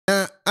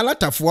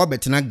alatafo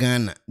betena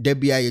Ghana da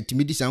bia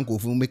yetimi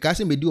sankofu me ka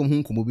se medi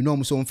ohun komobi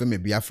no so mfe me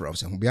Biafra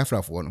so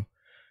Biafra fo no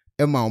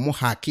e ma omo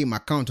hacke my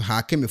account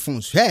hacke me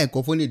phone hey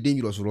kofo ne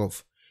dangerous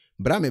rough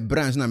bra me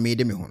brands na me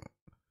de me ho no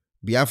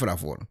Biafra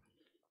fo no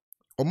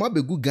omo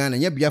begu Ghana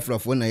nya Biafra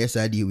fo na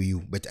yesa de we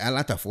you but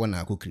alatafo na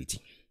akokriti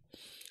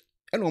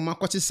e no omo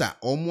akotisa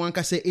omo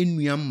anka se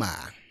enua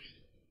ma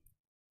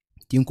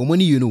ti nkomo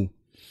ni you know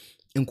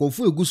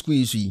nkofo egu school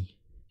yi so yi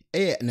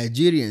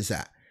Nigerians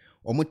a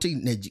omo te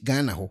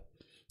Ghana ho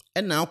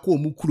na akọ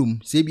mu kurum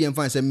se bia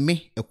mfa se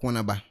me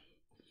ekona ba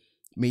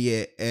me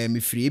ye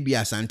me firi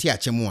bia asante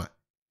achemo a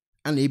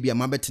ana bia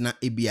mabetena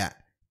bia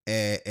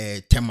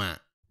tema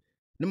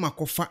ne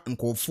makofa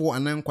nkofo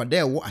anan nkwada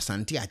ewo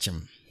asante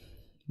achem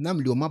na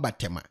mde o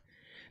mabatema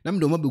na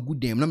mde o mabegu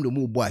dem na mde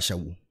o bo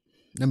ahyawo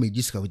na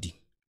mejiska wodi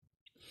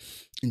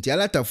nti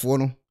alatafo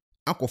no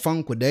akofa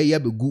nkwada ya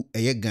begu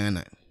eye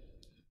Ghana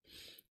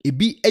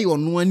ebi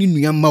eyo ani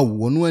nua ma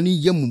wo no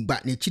ani yam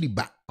ba na chiri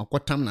ba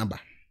akotam na ba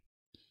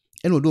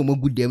eno do mo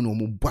gudem no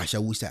mo bwasha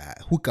wusa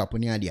hook up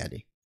ni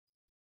ade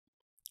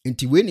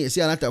nti we na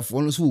esi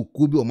alatafo no so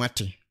ku bi o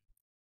mate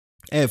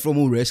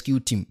from rescue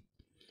team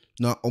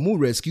na omo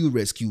rescue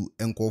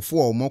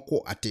enkofo o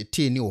moko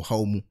atete ni o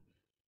haw mu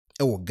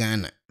wo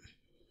Ghana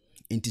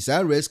nti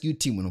sa rescue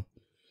team no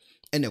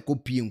ene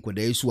kopie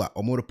nkoda yesu a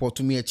omo report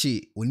me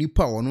echi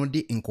onipa ono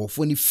de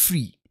enkofo ni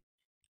free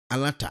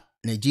alata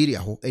Nigeria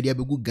ho edi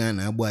abegu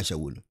Ghana agbo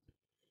ahyawo no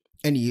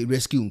ene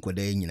rescue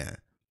nkoda nyina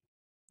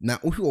na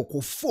ohwe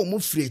okofo mo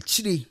free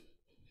chire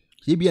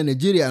ye bia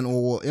Nigeria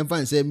no wo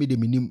emfa nse me de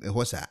minim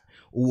ehosa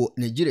wo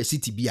Nigeria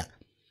city bia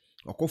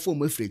okofo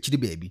mo free chire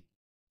baabi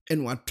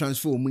ene wa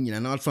transfer mo nyina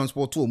na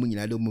transport mo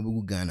nyina de mo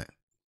begu Ghana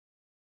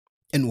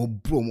ene wo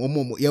bro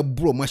mo ya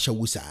bro ma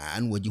hyawo sa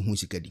an waji hu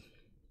sikadi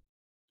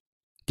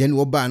then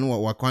wo ba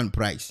no wa kwan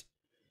price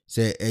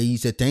se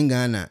se 10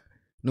 Ghana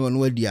no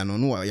wadi ano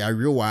no ya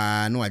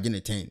rewa no agene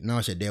 10 na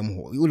wo hyedem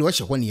ho wo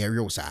hye ho ne ya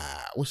rewa sa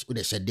wo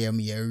de hyedem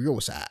ya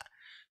rewa sa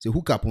se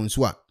hook up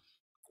nso a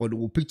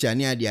wo picture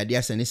ne ade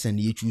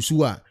asane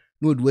yechusu a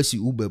no odu asi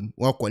ubam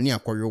wakone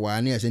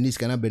akorewa ne asane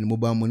sika na ben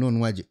mobile mo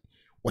no waje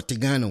wote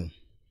Ghana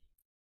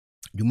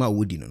duma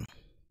wodi no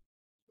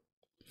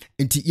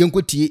enti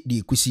yenkotie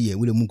de kusi ye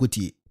wole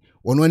munkotie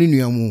ono ani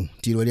nuamu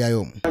ti wole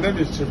ayom. My name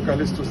is Chief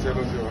Callisto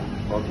Selozio.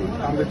 Okay.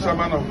 I'm the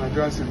chairman of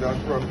Nigerian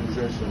Diaspora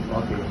Organization.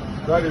 Okay.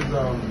 That is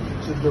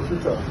Chief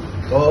Dofita.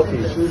 Oh,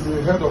 okay. She's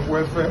the head of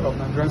welfare of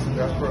Nigerian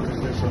Diaspora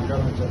Organization,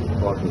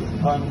 Ghana. Okay.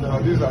 And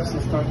this is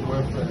assistant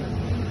welfare,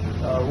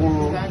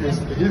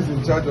 he's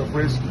in charge of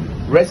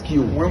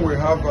rescue. When we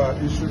have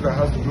issues that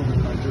has to do with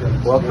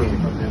Nigeria. Okay.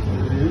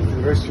 He is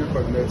the rescue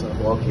coordinator.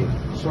 Okay.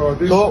 So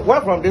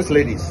where from these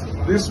ladies?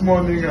 This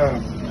morning,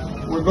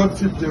 we got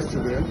tipped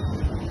yesterday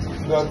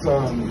that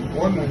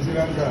one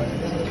Nigerian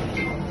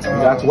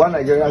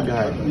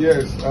guy.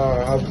 Yes,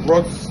 has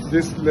brought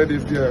these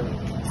ladies there,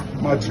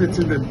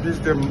 maltreating them,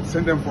 beat them,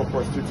 send them for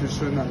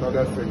prostitution and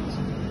other things.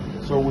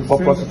 So we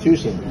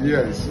prostitution?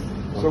 Yes.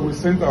 So we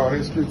sent our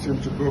rescue team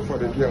to go for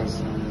the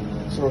girls.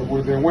 So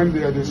when they went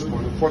there this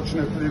morning,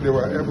 fortunately they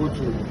were able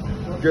to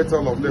get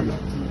all of them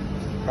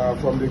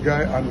from the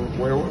guy, and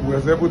we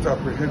was able to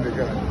apprehend the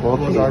guy.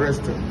 Okay. He was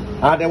arrested.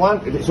 The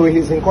one, so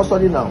he's in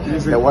custody now?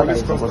 He's in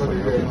police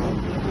custody here now.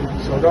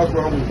 So that's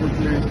why we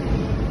quickly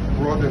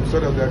brought them so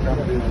that they can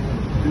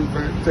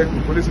the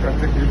police can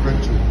take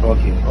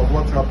inventory of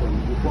what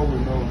happened before we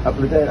know. I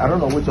don't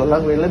know which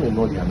language, let me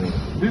know their name.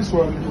 This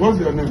one, what's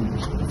your name?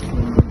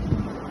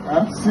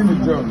 Simi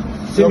John.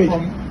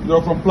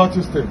 You're from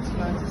Plateau State.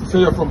 Say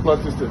you're from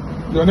Plateau State.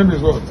 Your name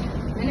is what?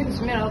 My name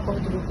is Miracle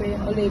Odurukwe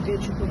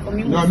from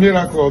Imo State. You're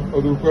Miracle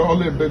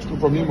Odurukwe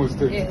from Imo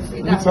State. Yes.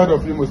 Which side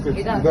of Imo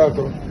State?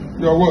 Idato.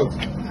 You're what?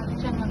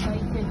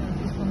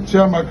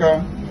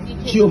 Chiamaka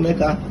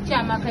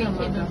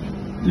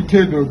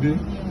Ikedobi.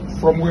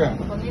 From where?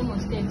 From Imo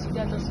State,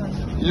 Idato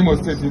South. Imo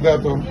State,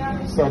 Idato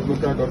South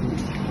local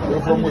government.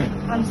 You're from where?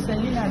 I'm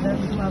Selina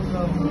Danjuma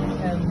from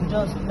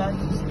Jos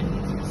Plateau State.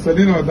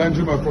 Selina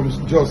Danjuma from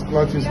Jos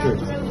Plateau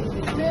State.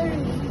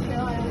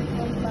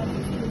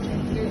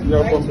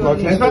 You're from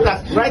Plateau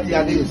State. Write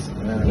your names.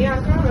 Yeah, I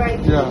can't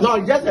write. Yeah. No,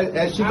 just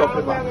a sheet of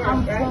paper.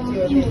 I'm from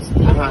Imo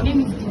State. My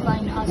name is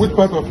Divine. Which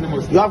part of Imo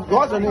State? You have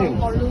what's your name?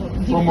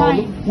 From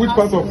Olu. Which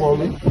part of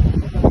Olu?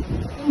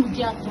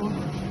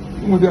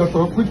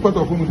 Umudiato. Which part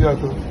of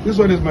Umudiato? This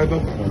one is my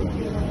daughter.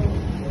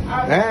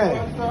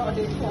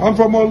 I'm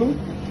from Olu.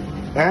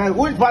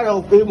 Which part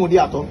of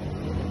Umudiato?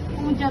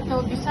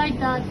 Umudiato, beside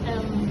that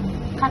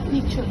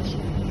Catholic church.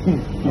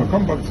 I'll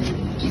come back to you.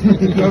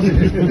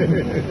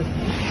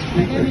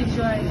 My name is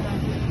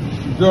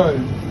Joy.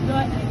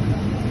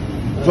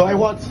 Joy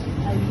what?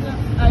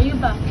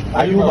 Ayuba.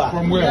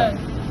 From where?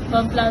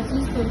 From Plateau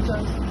State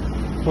Jos.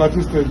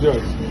 Plateau State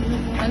Jos.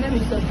 My name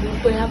is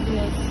Odurukwe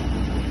Happiness.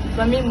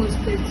 From Imo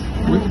State.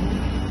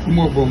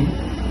 Umobom.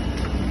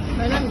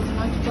 My name is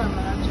Machiko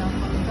Amaracha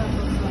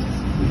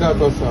from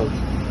Idato South.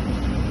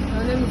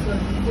 My name is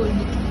Odurukwe.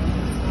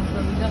 I'm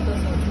from Idato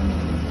South.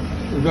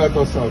 North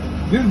or South.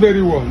 This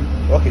very one,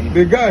 Okay.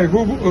 the guy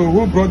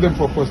who brought them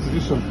for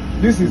prostitution,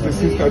 this is the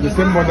sister, the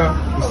same mother,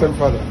 the same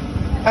father.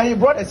 And you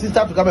brought a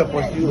sister to come and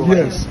prostitute.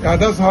 Yes,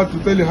 and that's how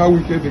to tell you how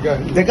wicked the guy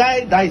is. The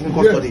guy that is in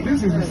custody. Yes,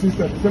 this is the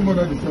sister, the same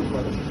mother, the same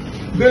father.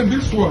 Then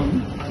this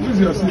one, this is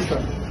your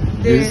sister.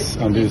 This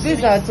and this.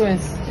 These are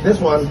twins. This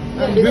one.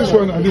 This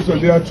one and this one,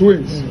 they are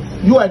twins.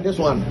 You and this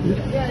one.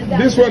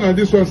 This one and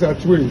this one are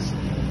twins.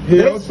 He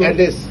This also, and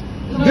this.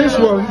 this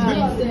one,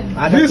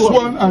 And this the two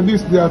of one and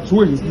this, they are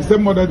twins, the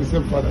same mother, the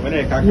same father.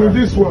 With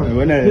this one,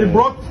 he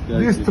brought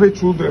these 3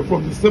 children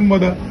from the same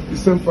mother, the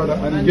same father,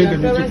 and he gave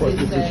them into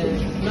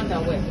prostitution. Not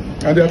aware.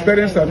 And their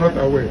parents are not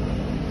aware.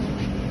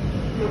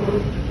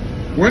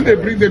 When they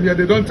bring them here,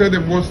 they don't tell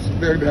them what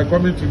they are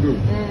coming to do.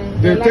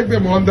 They take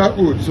them under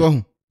oath.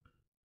 So,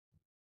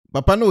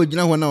 papa no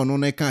ojina ho na ono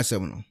na ka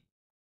asem no.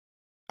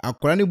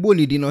 Akora ne bo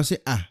ni di no say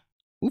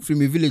who from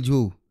me village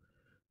ho.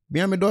 Me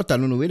am daughter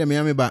no we dem me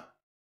am ba.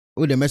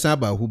 O de mesa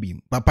ba ho bi.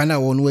 Papa na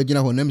wo no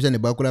ojina ho na me say ne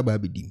ba kura ba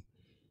bidim.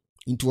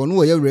 Into ono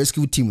wo ye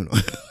rescue team no.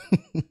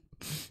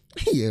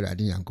 Ye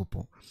rade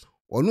yankopon.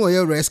 Ono wo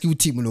ye rescue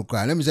team no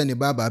kra na me say ne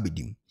ba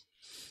bidim.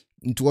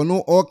 Into ono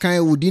all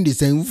kind within the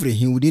same free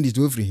him within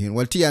the free him.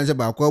 What ti answer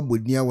ba kwa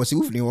bodnia was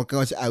free wo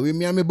kan say we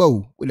me am ba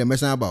o. O de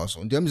mesa ba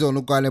so. Into me say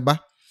ono kwa le ba.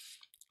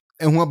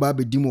 Ehwa ba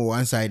be dim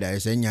one side I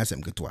say nya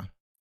asem ketwa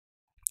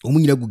omu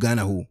nyina gu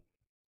Ghana ho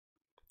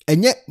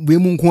enye we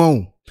mu nko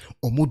a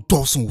omu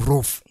doson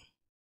rough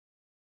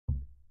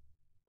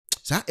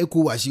sa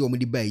eko wasi omu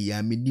di ba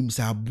ya menim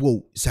sa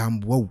abo sa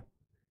ambo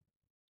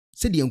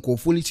se de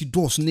enkofo li si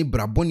doson ne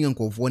brabon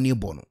enkofo ne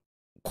bo no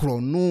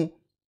krono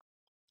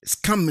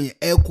scam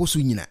eko so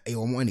nyina e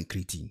omu ane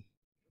kreti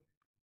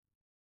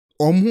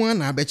omu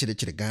ana abekire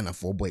kire Ghana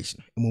for boys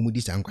no omu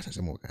di sa nkwasa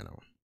se mo Ghana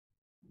ho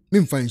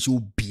memfa nshi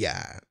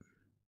obia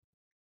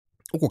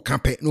oko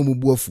kampe no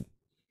mubu afu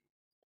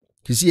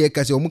kisi e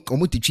kase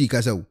omo titwi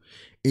kasa o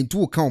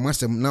entu ka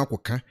omasem na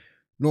akoka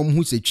na omo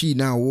hu setwi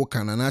na wo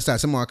kana na asa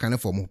asem aka na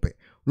fo pe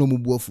no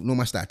mubu afu no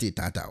ma start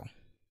tata o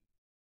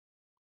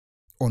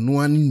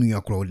ono an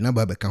nua kro na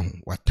ba be ka ho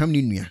watam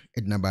ni nua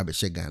edina ba be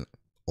Ghana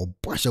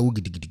obasha wo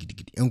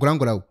gidigidi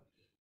enkura o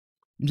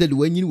mzeli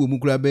wanyini wo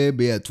mukura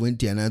be ya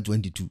 20 and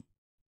 22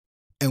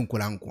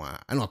 enkura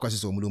nkwa ana akwase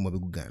so omo do mo be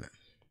Ghana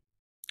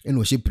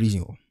eno she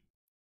prison o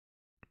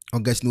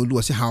August no do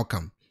say how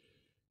come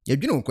you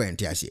dwene ko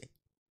ente ase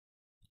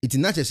it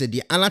not say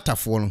the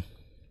alatafo no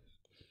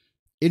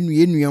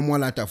enu am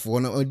alatafo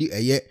no odi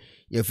eye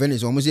ye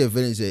finish omo say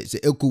finish say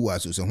ekuwa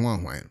so ho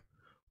ahwan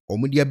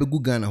omo dia begu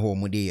Ghana ho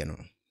omo de ye no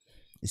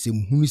se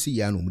mhunu si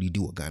ya no omo di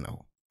wo Ghana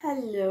ho.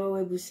 Hello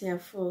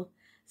ebusiafo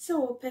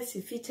so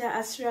pesifita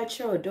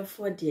asracha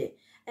odofo de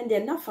and they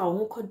na fa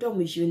ho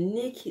kodom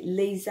unique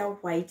laser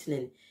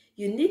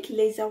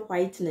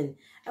whitening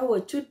our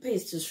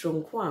toothpaste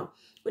stronko a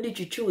odi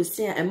twitwi wo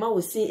sin ema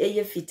wo sin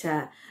eye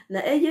fita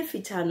na eye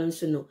fita no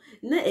nso no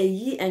na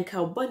eyi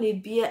enka bone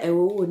bia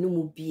ewo wo no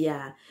mu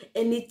bia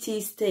any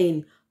tea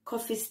stain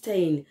coffee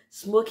stain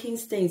smoking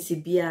stain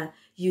bia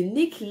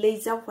unique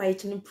laser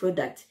whitening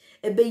product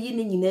ebe yi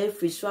ni nyina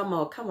free so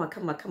ama kama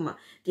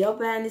de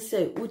obaya ni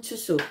say utu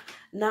so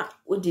na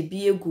odi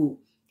bi egu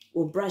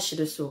o brush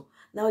do so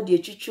na odi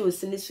twitwi wo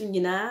sin so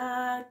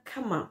nyina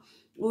kama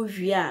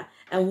Uvia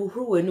and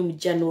who wenum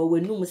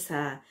January wenum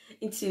sa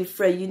into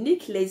for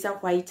unique laser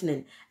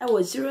whitening. I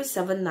was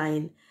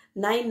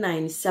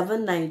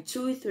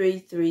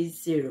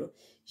 07999792330.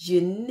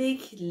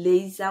 Unique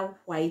laser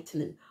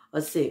whitening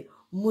or say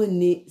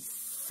money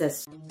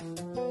ses.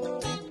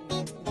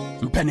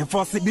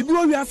 Penifo se bibi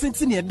o wiase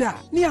ntine da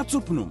ne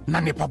atopno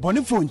na ne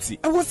pabone fonti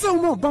e wo se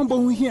mo bambo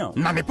hu hia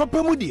na ne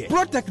papa mu de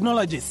Pro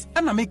Technologies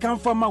ana me kan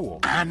fama wo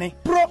ane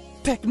Pro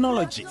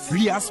Technologies.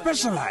 We are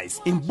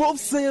specialized in both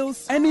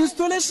sales and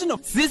installation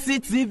of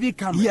CCTV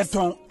cameras.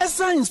 Yeton,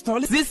 esa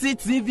install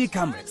CCTV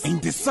cameras in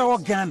the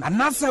South Ghana and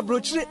NASA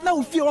brochure na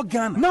ufi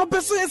Ghana. Now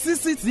beso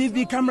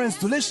CCTV camera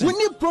installation. We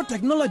need Pro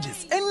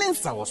Technologies and in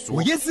South.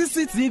 We get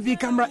CCTV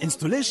camera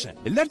installation,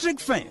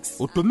 electric fence,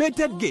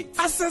 automated gate,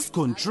 access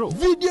control,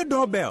 video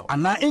doorbell,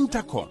 and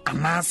intercom,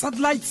 and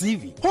satellite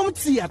TV, home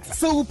theater,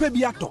 so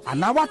upebiato,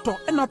 and wato,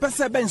 and a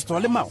pesebe install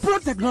them out. Pro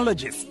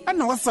Technologies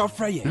and our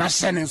software. Na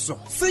shenenso.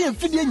 Say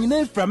Fidya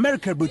nyina from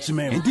America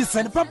Bruchman. And this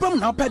and papa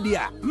na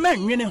pedia. Man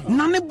yene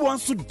nane bo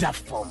anso da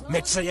form.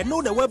 Make sure you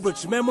know the web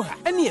Bruchman ha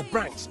any a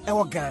branch e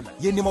wo Ghana.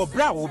 Ye ni mo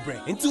bra wo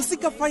bre. Into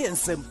sika fire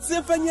nsem.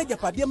 Se fanya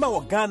japade ma wo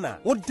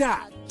Ghana. Wo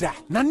da.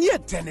 Na near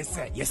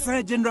tenese. Yes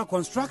general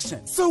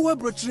construction. So web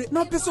Bruchman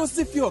na peso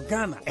si fi o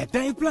Ghana. E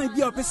dan plan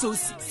bi o peso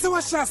si. Se wa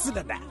sha se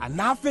dada.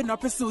 Ana afa na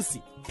peso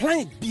si.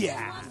 Plan bia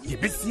ye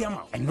besi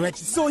ama eno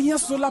achi so here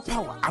solar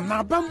power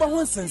ana bamba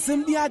ho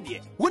nsensem bi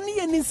ade woni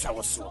ye ninsa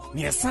wo so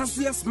ne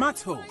esanso ye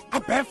smart home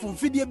abefo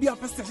fidie bi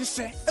apese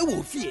hye e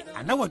wo fie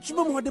ana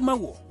watwuma mo de ma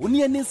wo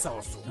woni ye ninsa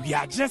wo so we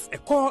are just a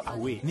call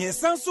away ne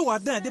esanso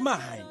wadan de ma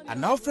han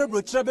ana ofre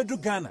brochira bedu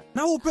Ghana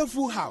na wo pe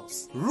full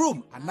house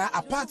room ana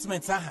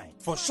apartment ahan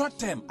for short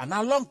term and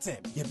long term.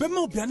 Ye be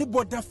ma obiane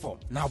border form.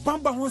 Na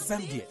bamba ho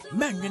nsam de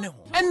ma nwene ho.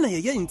 Enna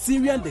ye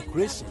interior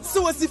decoration.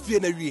 So wasi fie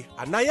na wie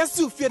ana ye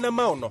si fie na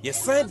ma no. Ye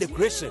sign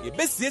decoration. Ye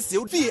be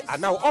siesie fie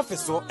ana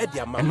office so e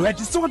de ama. Eno e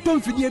so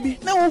tom fidie bi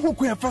na wo ho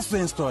kwan fa so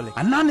install.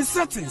 Ana ne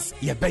settings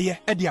ye be ye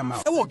e de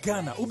ama. E wo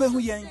Ghana ubehu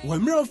yen. Wo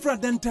mre ofra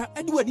denta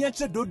e de wani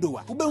ache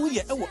dodoa. Ubehu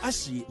ye e wo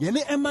ahye. Ye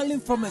ne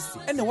Emerlin Pharmacy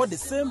and what the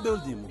same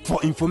building.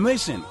 For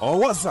information or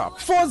WhatsApp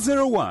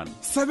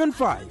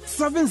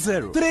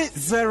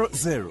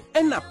 401-7570-300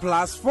 and a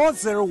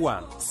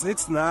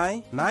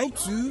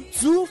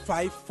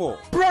 +401-6992-254.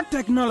 Pro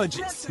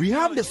Technologies. We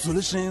have the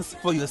solutions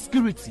for your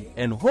security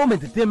and home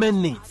entertainment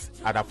needs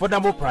at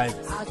affordable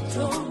prices.